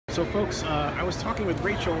So folks, I was talking with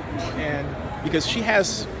Rachel, and because she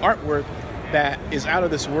has artwork that is out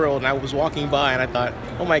of this world, and I was walking by and I thought,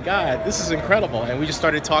 oh my God, this is incredible, and we just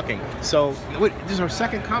started talking. So this is her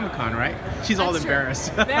second Comic-Con, right? She's all That's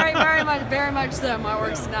embarrassed. True. Very much so. My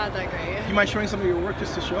work's not that great. You mind showing some of your work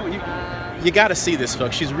just to show? You got to see this,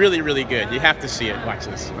 folks. She's really, really good. You have to see it. Watch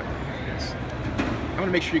this. Yes. I'm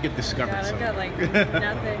gonna make sure you get discovered. God, I've got like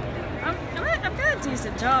nothing. I've got a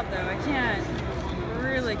decent job though. I can't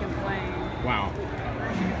really complain. Wow.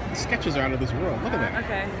 The sketches are out of this world. Look at that.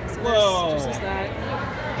 Okay. So Whoa. this is that.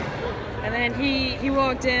 And then he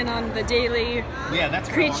walked in on the daily. Yeah, that's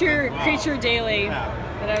creature wow. Creature Daily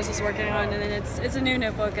that I was just working on, and then it's a new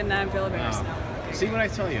notebook, and I feel embarrassed now. See what I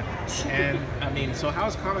tell you? And I mean, so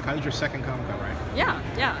how's Comic-Con? This is your second Comic-Con, right? Yeah.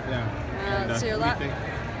 And, So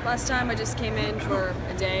last time I just came in for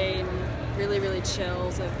a day and really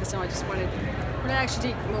chill. So this time I just wanted to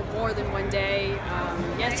actually take more than one day.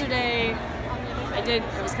 Yesterday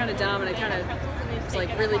I was kind of dumb, and I kind of was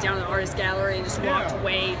like really down in the artist gallery and just walked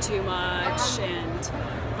way too much and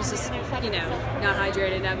was just not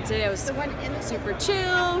hydrated. And today I was super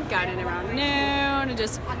chill, got in around noon and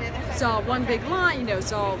just saw one big line,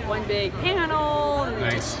 saw one big panel, and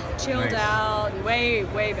then just chilled out and way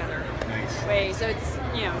better. Nice. So it's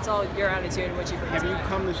it's all your attitude and what you bring. Have you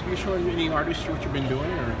come to you showing any artists what you've been doing,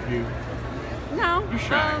 or have you? No. You're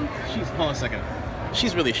shy. Hold on a second.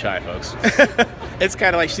 She's really shy, folks. It's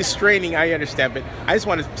kind of like she's straining. I understand, but I just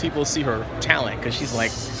wanted people to see her talent because she's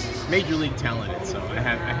like major league talented. So I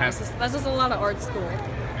have. That's just a lot of art school.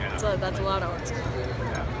 Yeah. So that's a lot of art school.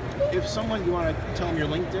 Yeah. If someone you want to tell them your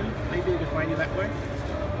LinkedIn, maybe they can find you that way.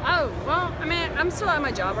 Oh well, I mean, I'm still at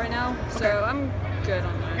my job right now, so I'm good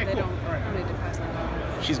on that. Okay, They cool. don't need to pass that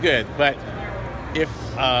on. She's good, but if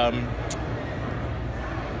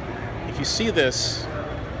you see this,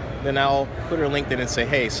 then I'll put her LinkedIn and say,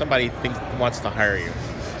 hey, somebody wants to hire you.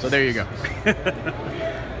 So there you go.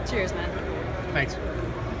 Cheers, man. Thanks. All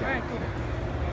right, cool.